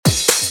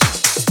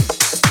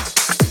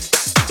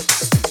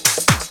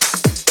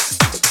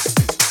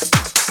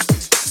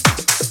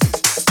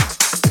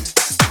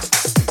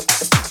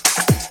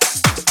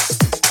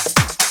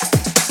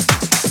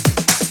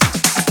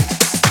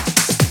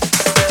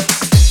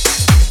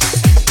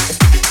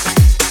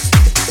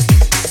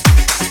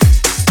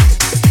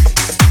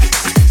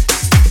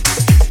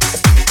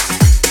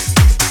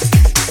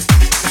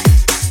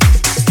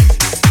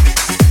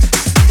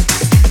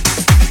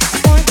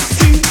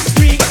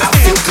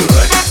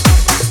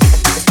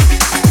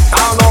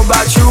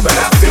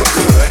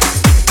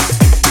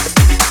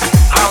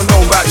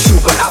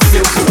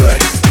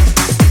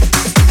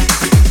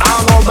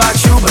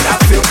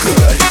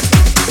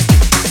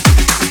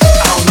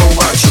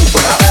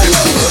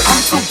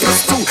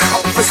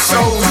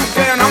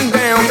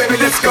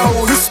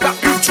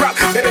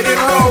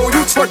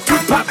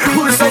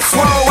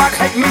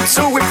me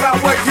too. If I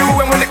were you,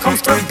 and when it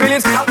comes to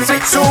billions, I'll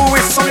take two.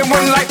 It's only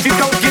one life, you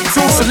don't get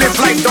two. So live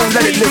life, don't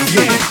let it live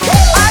you.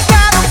 I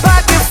got a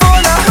pocket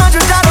full of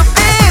 $100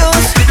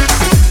 bills.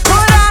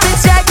 Put on a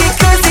jacket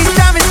 'cause these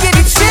diamonds give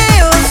you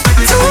chills.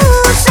 2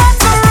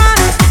 shots are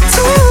running,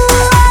 2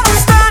 I'm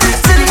starting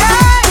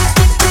tonight.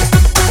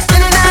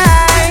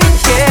 Tonight,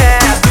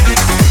 yeah.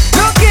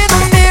 Look in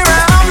the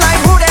mirror, I'm like,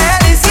 who the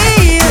hell is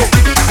he?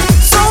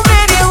 So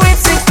many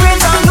whips and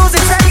grins, I'm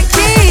losing track of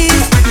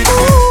keys.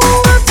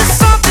 Ooh, up to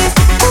something.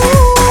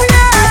 Ooh,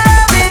 yeah, I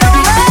love it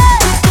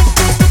alright.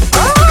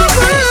 Oh,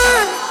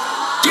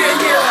 Yeah,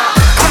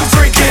 yeah. I'm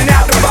drinking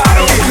out the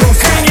bottle,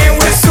 hanging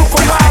with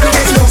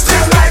supermodels.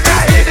 Feel like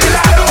I hit the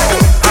lotto.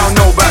 I don't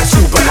know about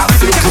you, but I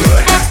feel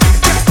good.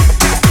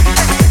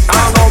 I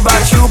don't know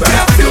about you, but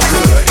I feel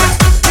good.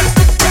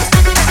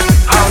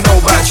 I don't know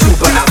about you,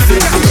 but I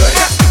feel good.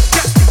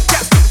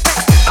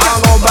 I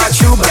don't know about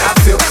you, but I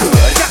feel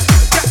good.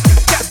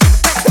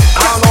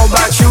 I don't know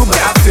about you,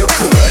 but I feel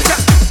good.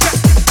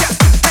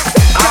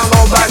 I don't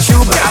know about you,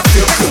 but I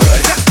feel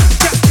good.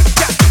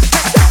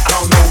 I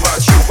don't know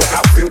about you, but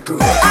I feel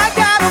good. I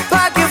got a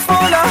pocket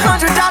full of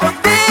 $100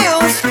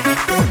 bills.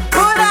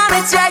 Put on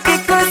a jacket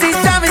 'cause these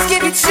diamonds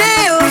give you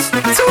chills.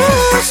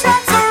 2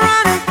 shots are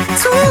running,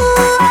 2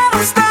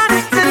 I'm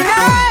starting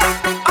tonight.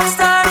 I'm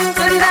starting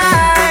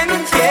tonight,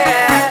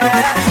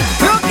 yeah.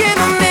 Look in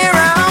the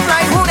mirror, I'm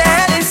like, who the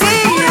hell is he?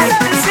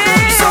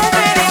 So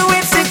many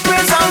whips and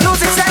grins, I'm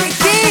losing track of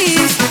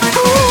keys.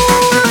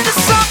 Ooh, up to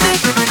something.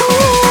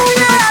 Ooh,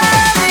 yeah, I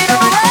love it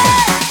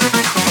alright.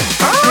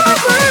 Oh,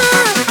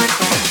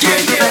 Yeah,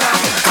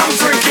 yeah, I'm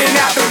drinking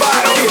out the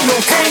bottle,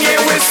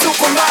 hanging with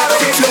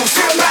supermodels.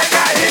 Feel like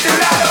I hit the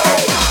lotto.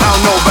 I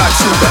don't know about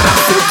you, but I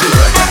feel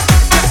good.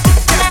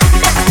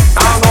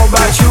 I don't know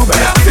about you,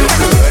 but I feel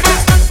good.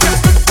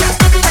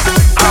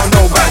 I don't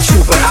know about you,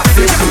 but I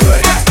feel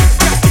good.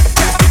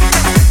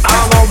 I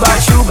don't know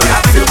about you, but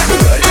I feel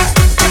good.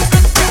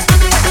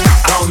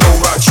 I don't know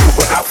about you,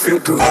 but I feel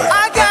good.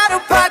 I got